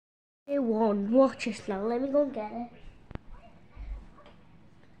one. Watch this now. Let me go and get it.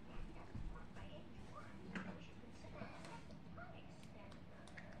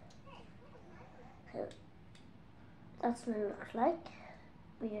 That's what it looks like.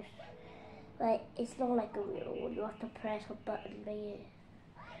 Weird. Like, it's not like a real one. You have to press a button there.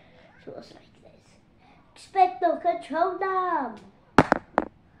 So it's like this. Expecto Patronum!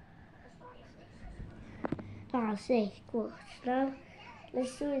 That's it. Watch now.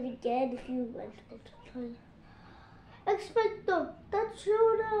 Let's do it again if you want to try. Expecto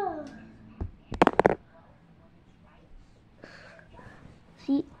Patronum!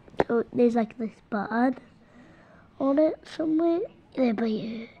 See? So there's like this button on it somewhere. There by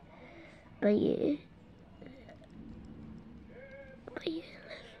you. By you. By you.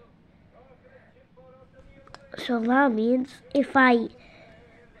 So that means if I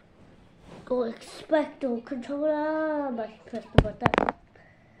go Expecto Controller, I press the button.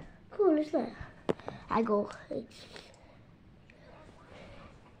 Cool, isn't it? I go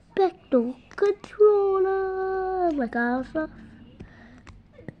Expecto Controller, like alpha.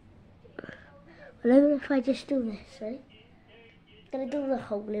 Well, if I just do this, right? I'm gonna do the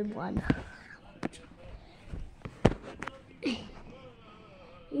hole in one.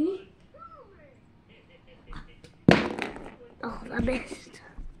 Oh, I missed.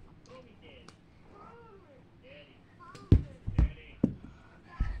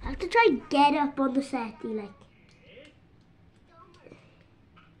 I have to try and get up on the settee,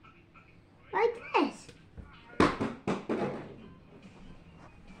 like this.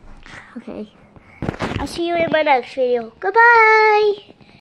 Okay. I'll see you in my next video. Goodbye!